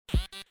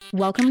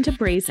Welcome to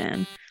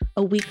Brazen,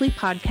 a weekly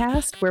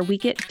podcast where we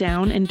get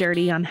down and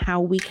dirty on how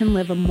we can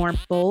live a more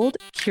bold,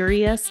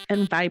 curious,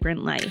 and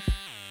vibrant life.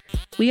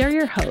 We are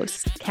your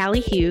hosts, Callie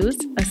Hughes,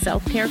 a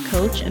self-care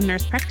coach and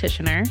nurse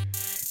practitioner,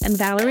 and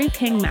Valerie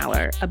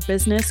Pang-Maller, a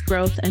business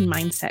growth and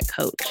mindset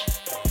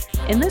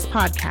coach. In this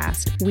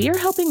podcast, we are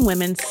helping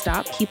women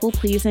stop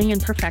people-pleasing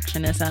and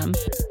perfectionism,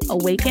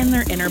 awaken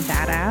their inner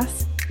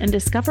badass, and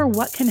discover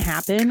what can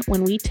happen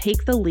when we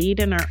take the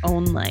lead in our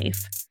own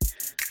life.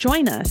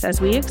 Join us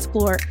as we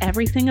explore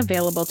everything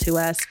available to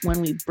us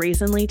when we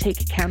brazenly take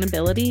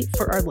accountability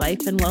for our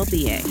life and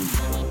well-being.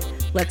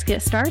 Let's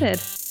get started.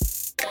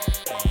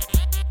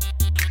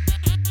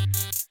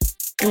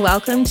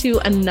 Welcome to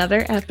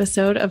another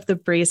episode of the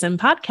Brazen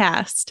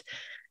Podcast.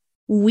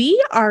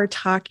 We are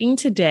talking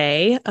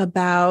today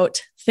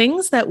about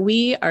things that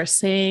we are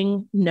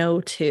saying no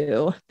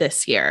to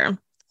this year.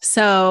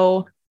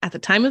 So at the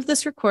time of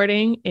this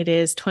recording, it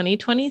is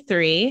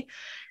 2023,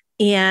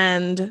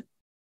 and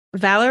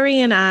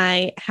Valerie and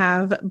I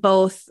have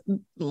both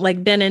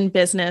been in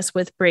business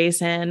with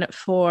Brazen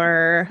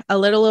for a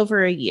little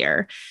over a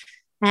year,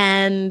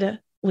 and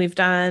we've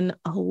done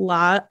a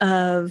lot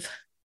of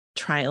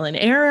trial and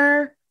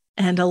error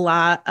and a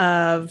lot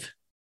of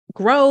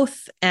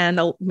growth and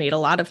made a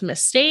lot of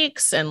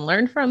mistakes and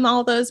learned from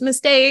all those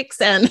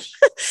mistakes. And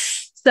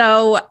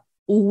so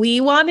we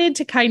wanted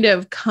to kind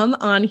of come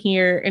on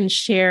here and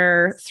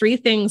share 3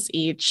 things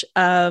each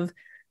of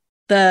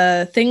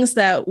the things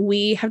that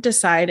we have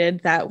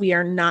decided that we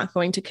are not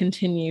going to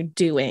continue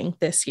doing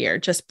this year,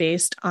 just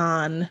based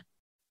on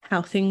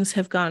how things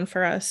have gone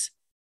for us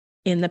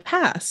in the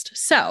past.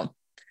 So,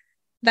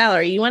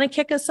 Valerie, you want to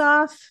kick us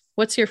off?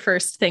 What's your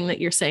first thing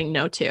that you're saying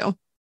no to?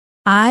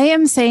 I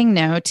am saying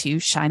no to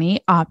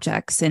shiny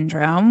object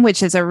syndrome,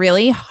 which is a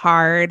really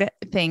hard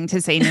thing to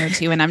say no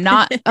to. And I'm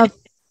not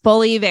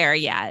fully there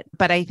yet,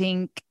 but I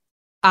think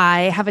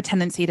I have a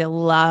tendency to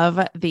love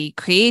the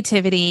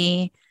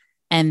creativity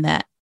and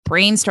the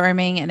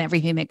brainstorming and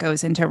everything that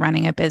goes into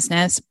running a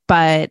business.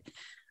 But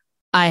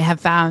I have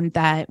found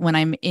that when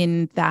I'm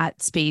in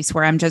that space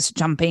where I'm just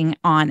jumping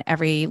on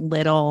every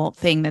little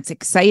thing that's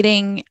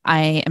exciting,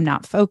 I am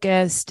not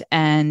focused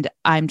and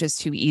I'm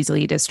just too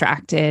easily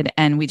distracted.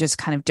 And we just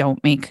kind of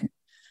don't make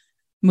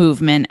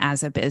movement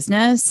as a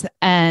business.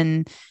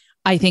 And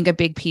I think a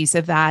big piece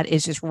of that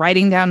is just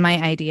writing down my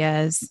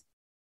ideas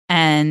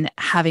and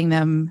having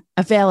them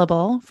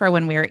available for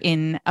when we're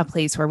in a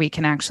place where we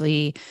can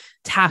actually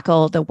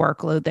tackle the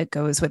workload that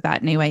goes with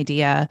that new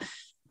idea.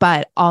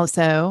 But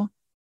also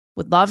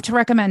would love to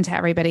recommend to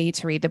everybody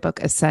to read the book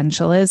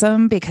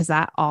Essentialism, because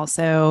that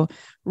also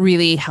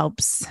really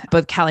helps.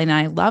 Both Callie and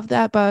I love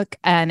that book,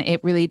 and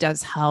it really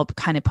does help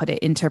kind of put it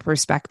into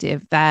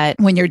perspective that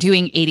when you're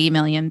doing 80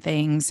 million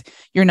things,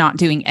 you're not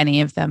doing any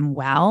of them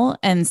well.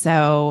 And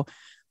so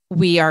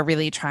we are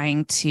really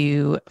trying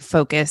to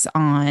focus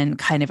on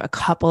kind of a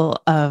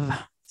couple of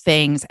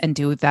things and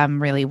do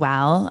them really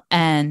well.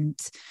 And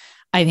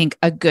I think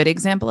a good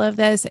example of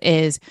this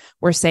is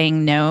we're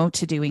saying no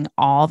to doing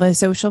all the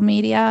social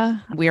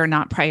media. We are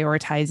not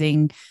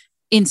prioritizing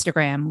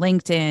Instagram,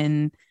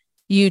 LinkedIn,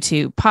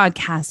 YouTube,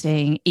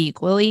 podcasting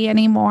equally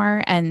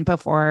anymore. And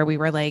before we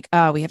were like,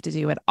 oh, we have to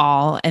do it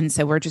all. And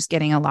so we're just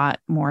getting a lot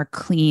more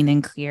clean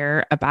and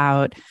clear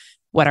about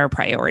what our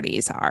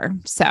priorities are.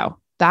 So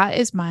that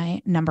is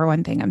my number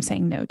one thing I'm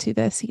saying no to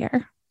this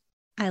year.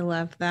 I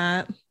love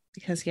that.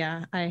 Because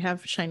I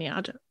have shiny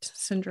object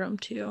syndrome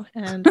too.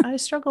 And I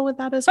struggle with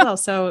that as well.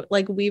 So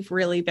we've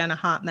really been a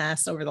hot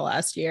mess over the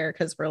last year,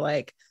 because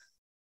we're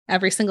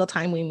every single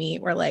time we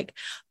meet, we're like,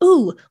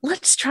 ooh,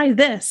 let's try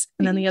this.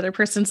 And then the other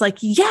person's like,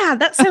 yeah,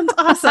 that sounds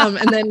awesome.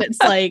 And then it's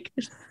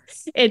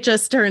it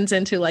just turns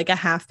into a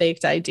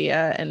half-baked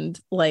idea and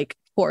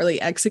poorly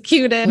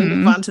executed and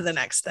move on to the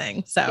next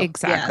thing. So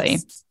exactly.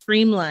 Yes,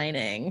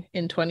 streamlining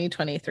in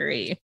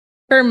 2023.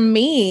 For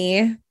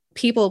me,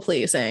 people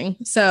pleasing.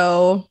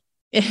 So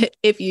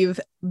if you've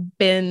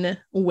been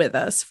with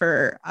us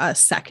for a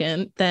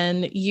second,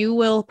 then you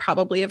will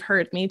probably have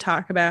heard me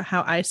talk about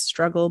how I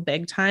struggle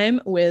big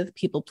time with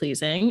people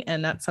pleasing.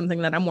 And that's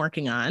something that I'm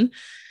working on.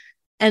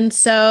 And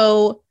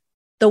so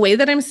the way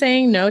that I'm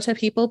saying no to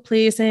people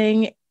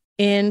pleasing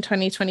in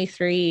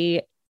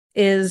 2023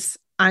 is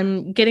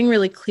I'm getting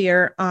really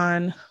clear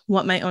on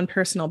what my own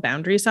personal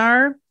boundaries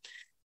are.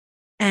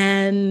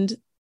 And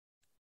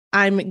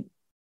I'm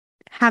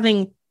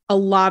having a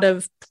lot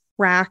of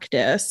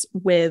practice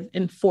with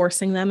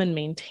enforcing them and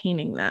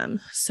maintaining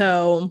them.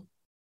 So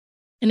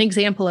an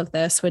example of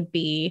this would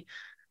be,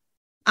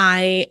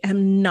 I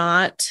am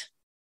not,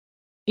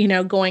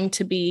 going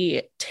to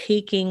be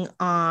taking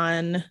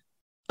on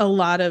a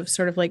lot of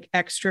sort of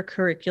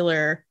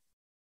extracurricular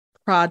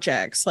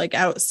projects,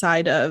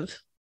 outside of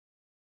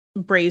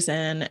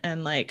Brazen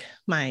and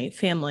my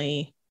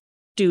family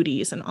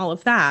duties and all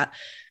of that,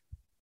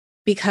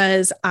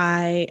 because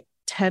I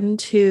tend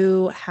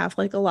to have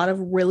a lot of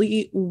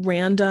really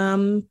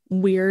random,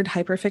 weird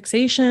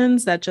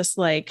hyperfixations that just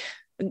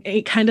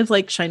kind of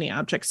like shiny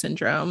object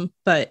syndrome,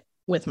 but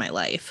with my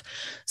life.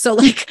 So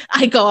like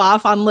I go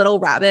off on little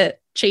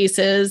rabbit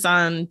chases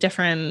on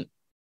different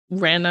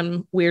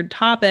random weird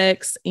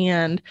topics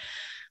and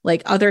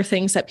like other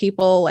things that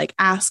people like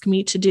ask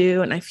me to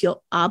do, and I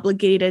feel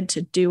obligated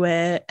to do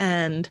it.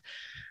 And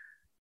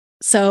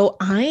so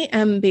I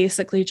am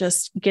basically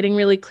just getting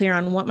really clear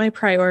on what my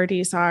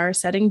priorities are,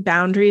 setting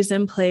boundaries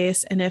in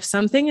place. And if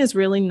something is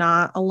really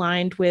not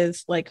aligned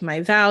with like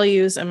my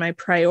values and my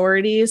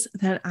priorities,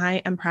 then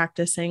I am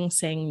practicing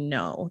saying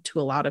no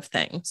to a lot of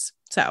things.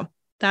 So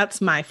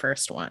that's my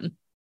first one.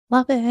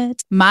 Love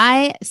it.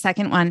 My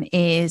second one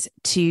is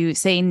to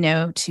say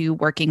no to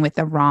working with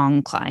the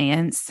wrong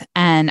clients.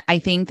 And I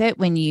think that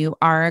when you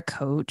are a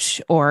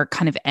coach or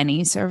kind of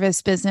any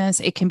service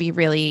business, it can be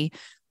really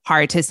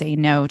hard to say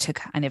no to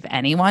kind of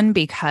anyone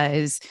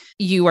because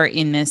you are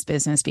in this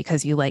business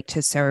because you like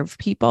to serve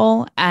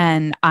people.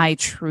 And I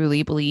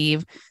truly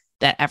believe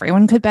that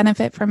everyone could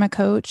benefit from a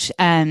coach.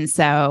 And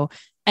so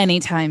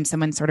anytime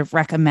someone sort of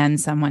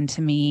recommends someone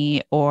to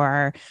me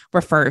or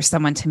refers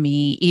someone to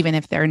me, even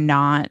if they're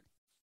not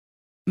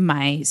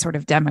my sort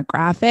of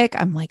demographic,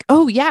 I'm like,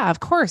 oh yeah, of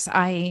course,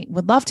 I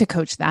would love to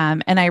coach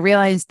them. And I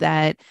realized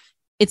that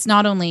it's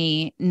not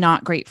only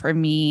not great for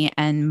me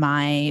and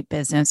my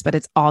business, but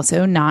it's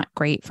also not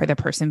great for the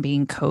person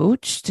being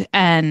coached.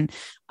 And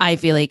I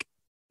feel like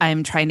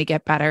I'm trying to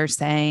get better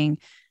saying,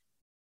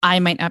 I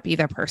might not be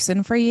the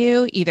person for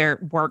you, either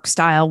work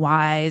style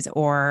wise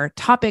or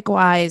topic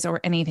wise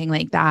or anything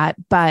like that.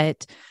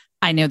 But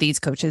I know these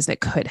coaches that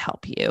could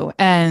help you.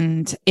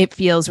 And it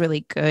feels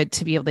really good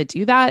to be able to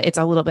do that. It's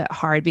a little bit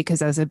hard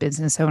because as a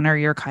business owner,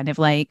 you're kind of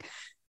like,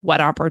 what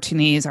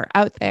opportunities are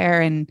out there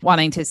and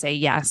wanting to say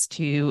yes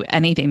to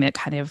anything that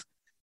kind of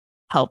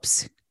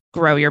helps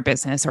grow your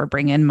business or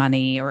bring in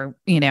money or,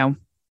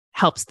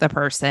 helps the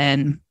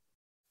person.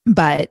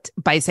 But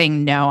by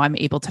saying no, I'm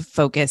able to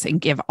focus and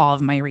give all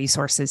of my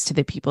resources to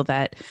the people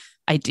that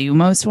I do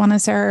most want to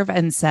serve.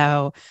 And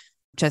so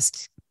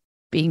just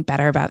being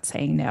better about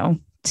saying no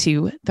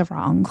to the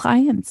wrong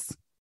clients.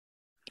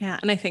 Yeah.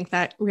 And I think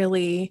that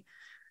really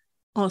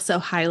also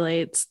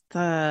highlights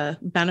the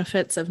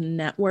benefits of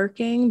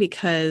networking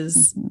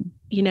because,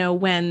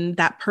 when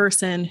that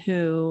person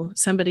who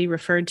somebody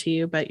referred to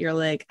you, but you're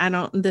like,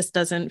 this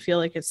doesn't feel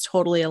like it's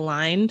totally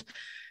aligned.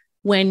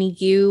 When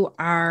you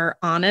are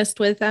honest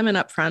with them and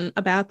upfront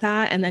about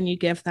that, and then you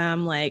give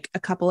them like a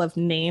couple of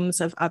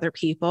names of other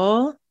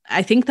people,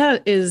 I think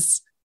that is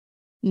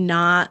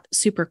not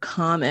super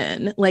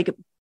common. Like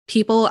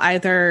people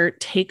either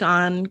take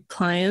on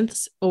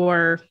clients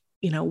or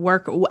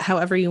work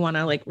however you want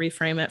to like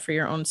reframe it for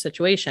your own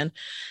situation.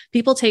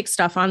 People take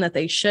stuff on that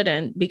they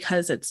shouldn't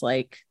because it's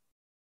like,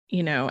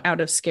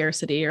 out of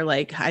scarcity or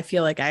like, I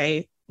feel like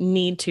I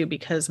need to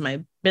because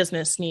my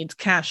business needs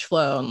cash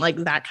flow and like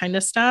that kind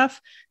of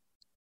stuff.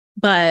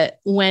 But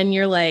when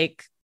you're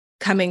like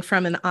coming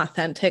from an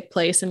authentic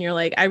place and you're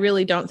like, I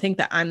really don't think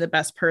that I'm the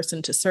best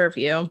person to serve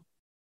you.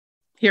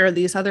 Here are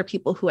these other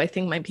people who I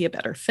think might be a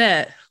better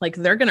fit. Like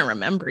they're going to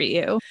remember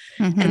you.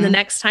 Mm-hmm. And the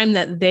next time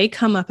that they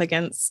come up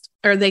against,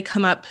 or they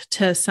come up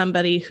to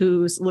somebody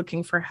who's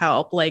looking for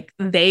help, like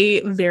they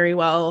very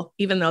well,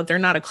 even though they're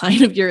not a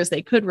client of yours,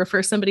 they could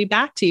refer somebody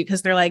back to you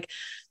because they're like,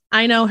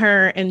 I know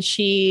her and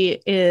she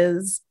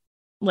is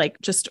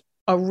like just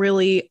a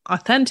really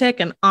authentic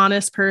and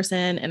honest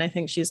person. And I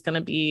think she's going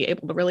to be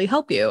able to really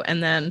help you.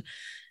 And then,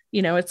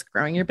 it's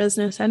growing your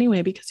business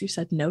anyway, because you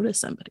said no to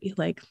somebody.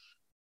 Like,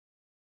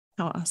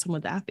 how awesome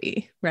would that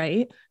be?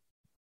 Right?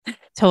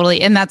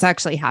 Totally. And that's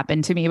actually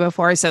happened to me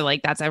before. So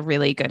like, that's a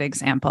really good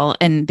example.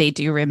 And they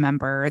do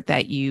remember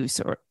that you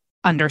sort of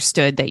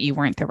understood that you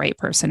weren't the right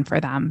person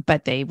for them,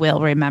 but they will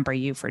remember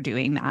you for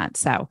doing that.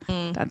 So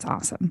that's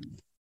awesome.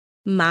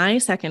 My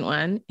second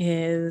one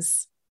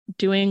is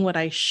doing what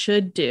I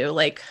should do.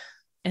 Like,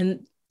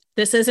 and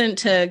this isn't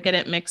to get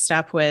it mixed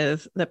up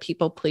with the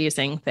people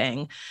pleasing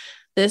thing.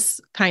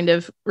 This kind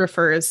of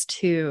refers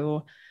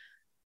to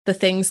the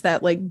things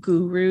that like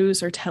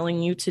gurus are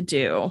telling you to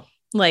do,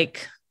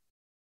 like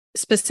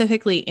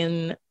specifically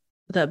in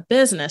the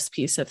business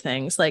piece of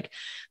things. Like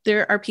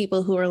there are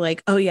people who are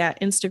like, oh yeah,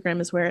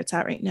 Instagram is where it's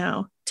at right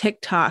now.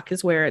 TikTok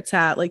is where it's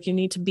at. Like you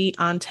need to be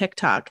on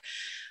TikTok.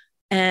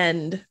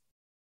 And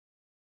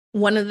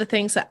one of the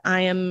things that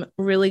I am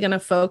really going to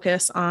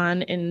focus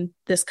on in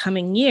this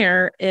coming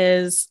year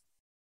is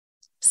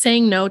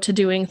saying no to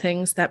doing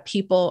things that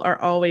people are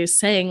always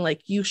saying,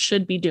 like, you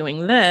should be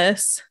doing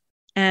this,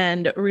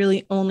 and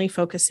really only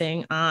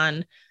focusing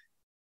on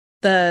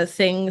the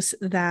things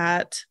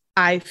that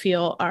I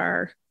feel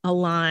are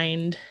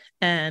aligned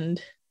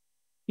and,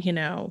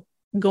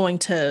 going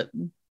to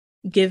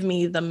give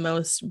me the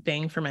most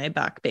bang for my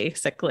buck,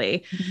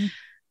 basically. Mm-hmm.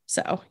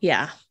 So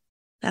yeah,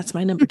 that's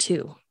my number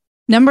 2.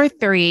 Number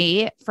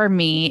 3 for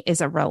me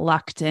is a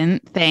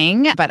reluctant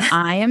thing, but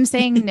I am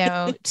saying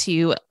no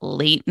to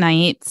late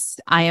nights.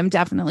 I am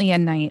definitely a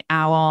night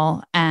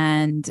owl,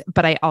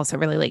 but I also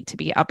really like to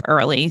be up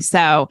early.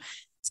 So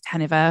it's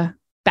kind of a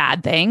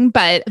bad thing,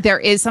 but there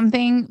is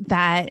something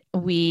that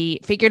we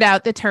figured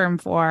out the term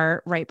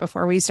for right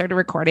before we started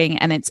recording,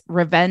 and it's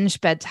revenge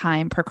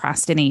bedtime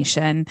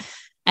procrastination.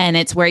 And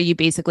it's where you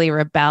basically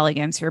rebel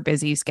against your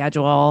busy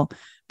schedule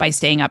by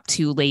staying up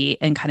too late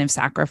and kind of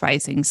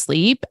sacrificing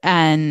sleep.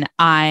 And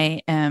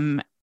I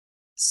am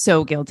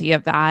so guilty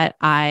of that.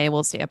 I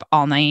will stay up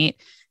all night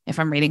if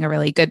I'm reading a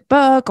really good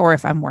book or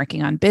if I'm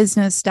working on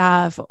business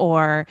stuff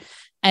or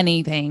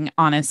anything.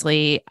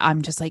 Honestly,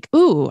 I'm just like,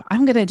 ooh,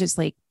 I'm going to just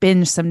like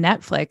binge some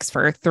Netflix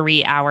for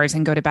 3 hours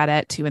and go to bed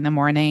at 2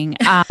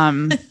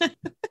 a.m.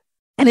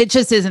 And it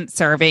just isn't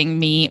serving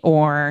me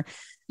or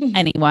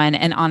anyone.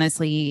 And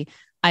honestly,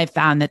 I've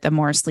found that the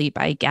more sleep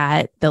I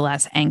get, the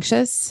less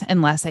anxious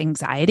and less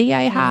anxiety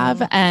I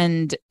have.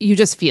 And you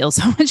just feel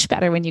so much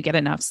better when you get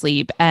enough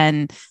sleep.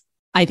 And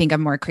I think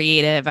I'm more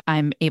creative.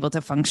 I'm able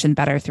to function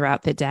better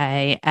throughout the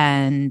day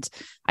and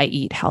I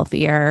eat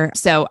healthier.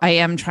 So I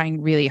am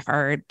trying really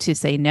hard to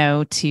say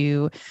no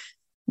to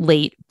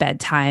late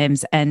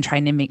bedtimes and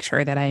trying to make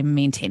sure that I'm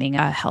maintaining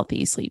a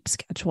healthy sleep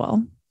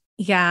schedule.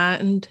 Yeah.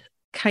 And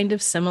kind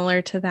of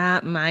similar to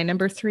that, my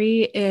number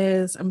 3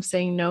 is I'm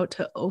saying no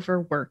to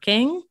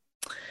overworking.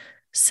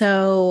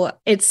 So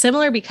it's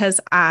similar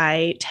because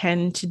I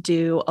tend to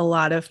do a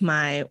lot of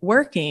my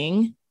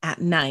working at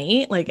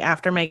night, like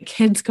after my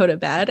kids go to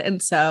bed.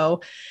 And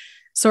so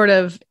sort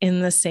of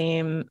in the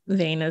same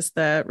vein as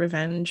the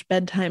revenge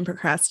bedtime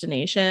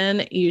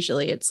procrastination,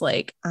 usually it's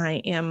like I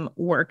am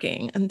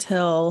working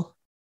until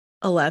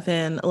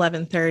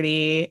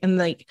 11:30. And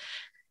like,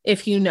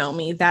 if you know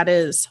me, that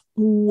is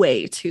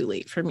way too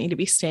late for me to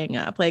be staying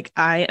up. Like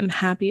I am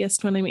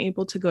happiest when I'm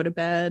able to go to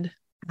bed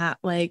at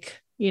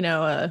like,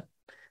 a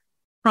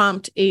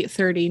prompt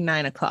 8:30,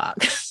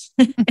 9:00.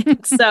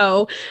 And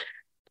so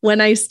when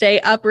I stay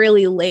up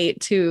really late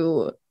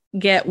to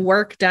get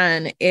work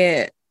done,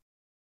 it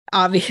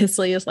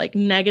obviously is like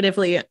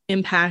negatively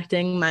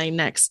impacting my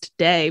next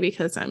day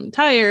because I'm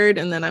tired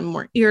and then I'm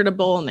more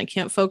irritable and I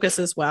can't focus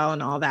as well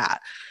and all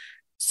that.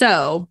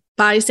 So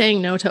by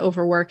saying no to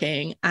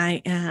overworking,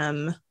 I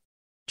am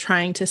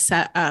trying to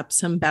set up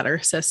some better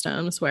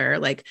systems where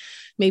like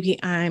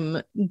maybe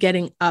I'm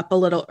getting up a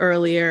little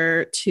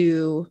earlier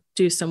to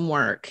do some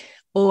work,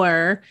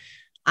 or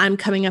I'm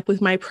coming up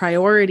with my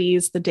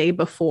priorities the day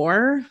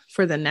before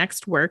for the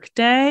next work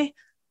day.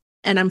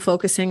 And I'm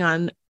focusing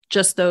on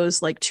just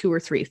those like 2 or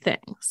 3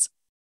 things,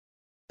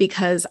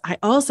 because I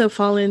also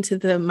fall into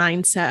the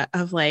mindset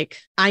of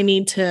like, I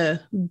need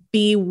to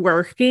be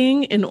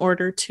working in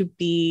order to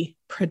be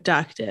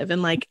productive.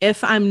 And like,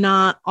 if I'm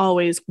not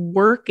always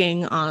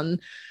working on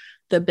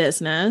the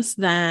business,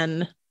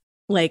 then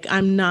like,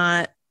 I'm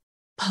not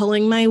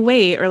pulling my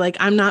weight, or like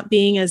I'm not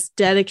being as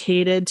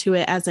dedicated to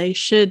it as I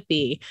should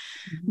be.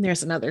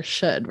 There's another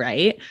should,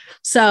 right?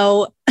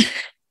 So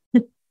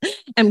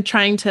I'm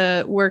trying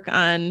to work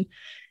on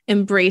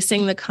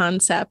embracing the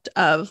concept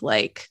of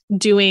like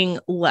doing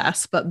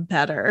less but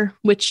better,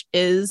 which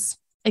is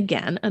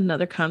again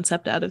another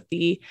concept out of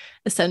the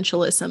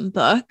Essentialism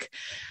book,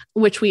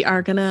 which we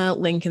are going to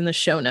link in the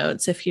show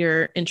notes if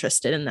you're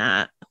interested in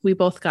that. We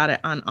both got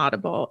it on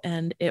Audible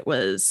and it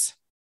was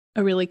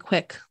a really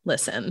quick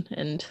listen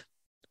and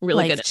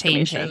really good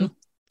information.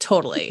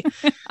 Totally.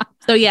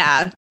 So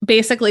yeah,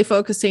 basically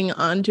focusing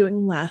on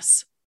doing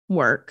less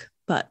work,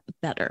 but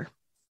better.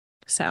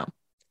 So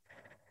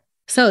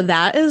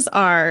that is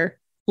our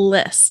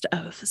list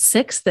of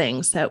 6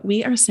 things that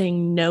we are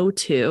saying no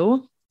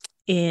to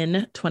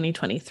in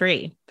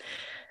 2023.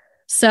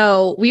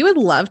 So we would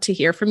love to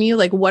hear from you.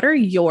 Like, what are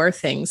your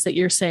things that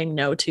you're saying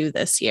no to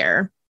this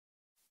year?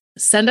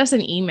 Send us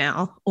an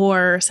email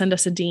or send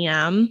us a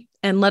DM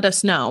and let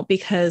us know,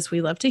 because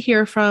we love to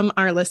hear from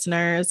our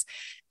listeners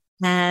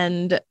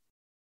and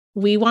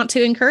we want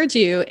to encourage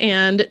you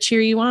and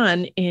cheer you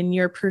on in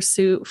your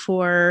pursuit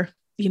for,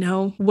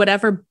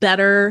 whatever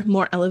better,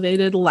 more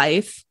elevated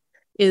life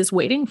is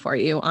waiting for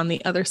you on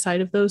the other side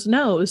of those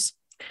no's.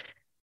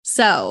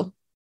 So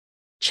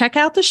check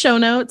out the show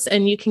notes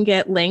and you can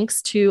get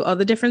links to all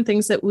the different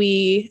things that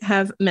we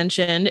have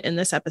mentioned in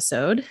this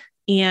episode.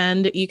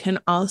 And you can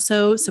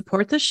also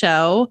support the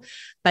show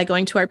by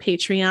going to our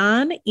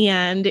Patreon,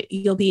 and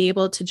you'll be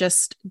able to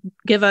just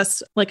give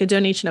us like a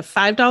donation of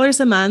 $5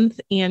 a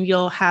month, and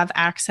you'll have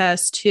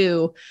access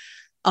to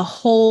a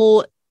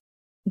whole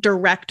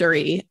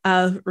directory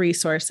of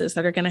resources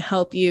that are going to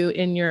help you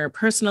in your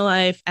personal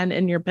life and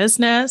in your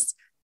business.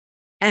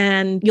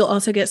 And you'll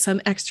also get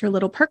some extra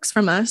little perks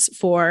from us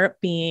for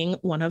being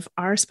one of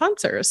our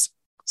sponsors.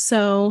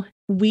 So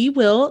we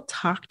will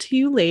talk to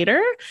you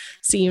later.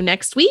 See you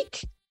next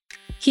week.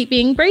 Keep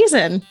being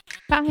brazen.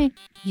 Bye.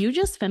 You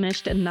just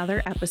finished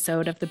another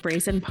episode of the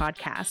Brazen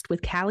Podcast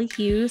with Callie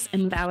Hughes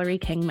and Valerie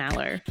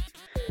King-Maller.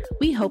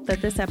 We hope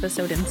that this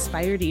episode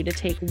inspired you to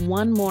take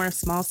one more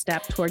small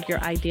step toward your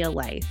ideal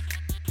life.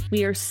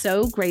 We are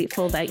so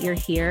grateful that you're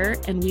here,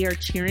 and we are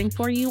cheering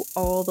for you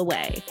all the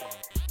way.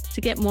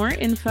 To get more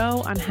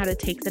info on how to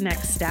take the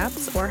next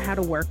steps or how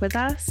to work with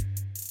us,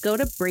 go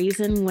to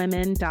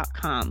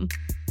brazenwomen.com.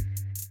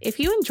 If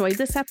you enjoyed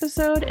this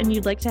episode and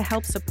you'd like to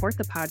help support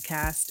the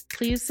podcast,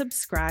 please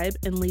subscribe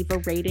and leave a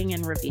rating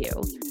and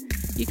review.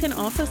 You can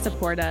also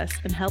support us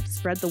and help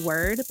spread the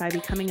word by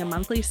becoming a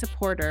monthly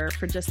supporter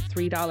for just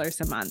 $3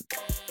 a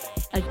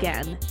month.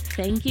 Again,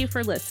 thank you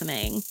for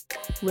listening.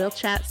 We'll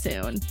chat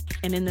soon.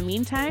 And in the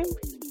meantime,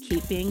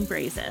 keep being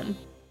brazen.